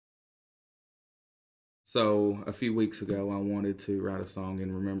So, a few weeks ago, I wanted to write a song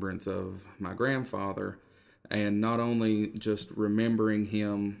in remembrance of my grandfather, and not only just remembering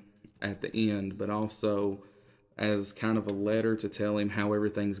him at the end, but also as kind of a letter to tell him how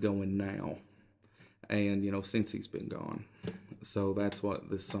everything's going now. And, since he's been gone. So, that's what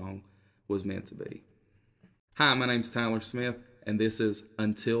this song was meant to be. Hi, my name's Tyler Smith, and this is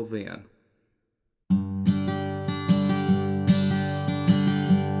Until Then.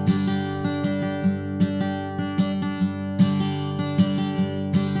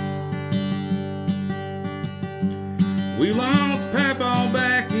 We lost Papa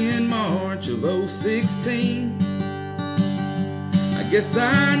back in March of 016. I guess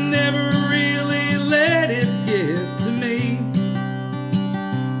I never really let it get to me.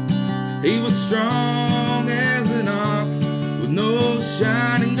 He was strong as an ox, with no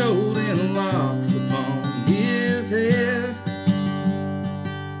shining golden locks upon his head.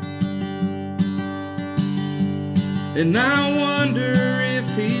 And I wonder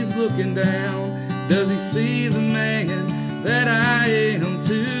if he's looking down. Does he see the man that I am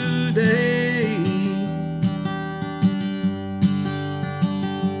today?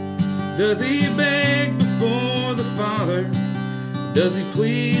 Does he beg before the Father? Does he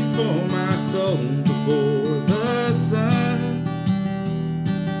plead for my soul before the Son?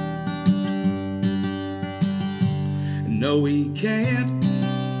 No, he can't.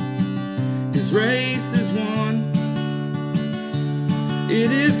 His race is won. It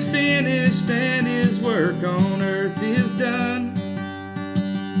is finished and his work on earth is done.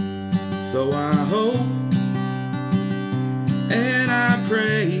 So I hope and I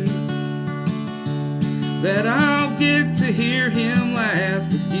pray that I'll get to hear him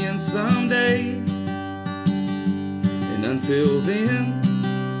laugh again someday. And until then,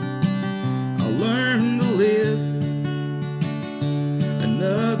 I'll learn to live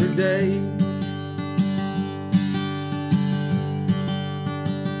another day.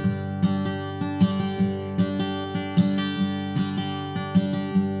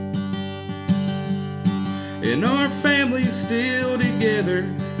 And our family's still together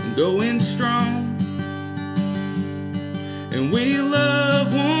and going strong. And we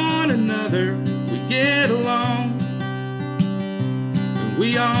love one another, we get along. And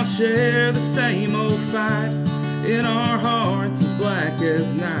we all share the same old fight in our hearts, as black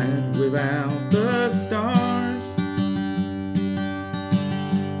as night without the stars.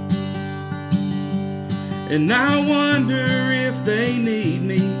 And I wonder if they need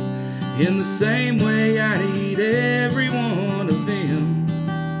me in the same way I need every one of them.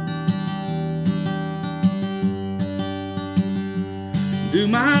 Do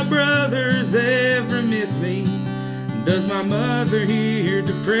my brothers ever miss me? Does my mother hear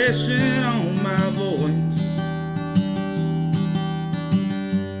depression on my voice?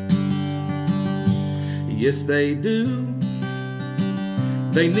 Yes, they do.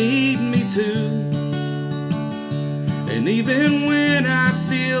 They need me too. And even when I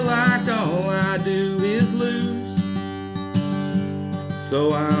feel like all I do is lose,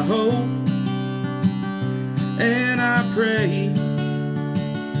 so I hope and I pray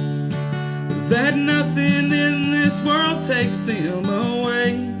that nothing in this world takes them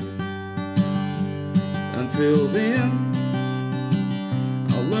away. Until then,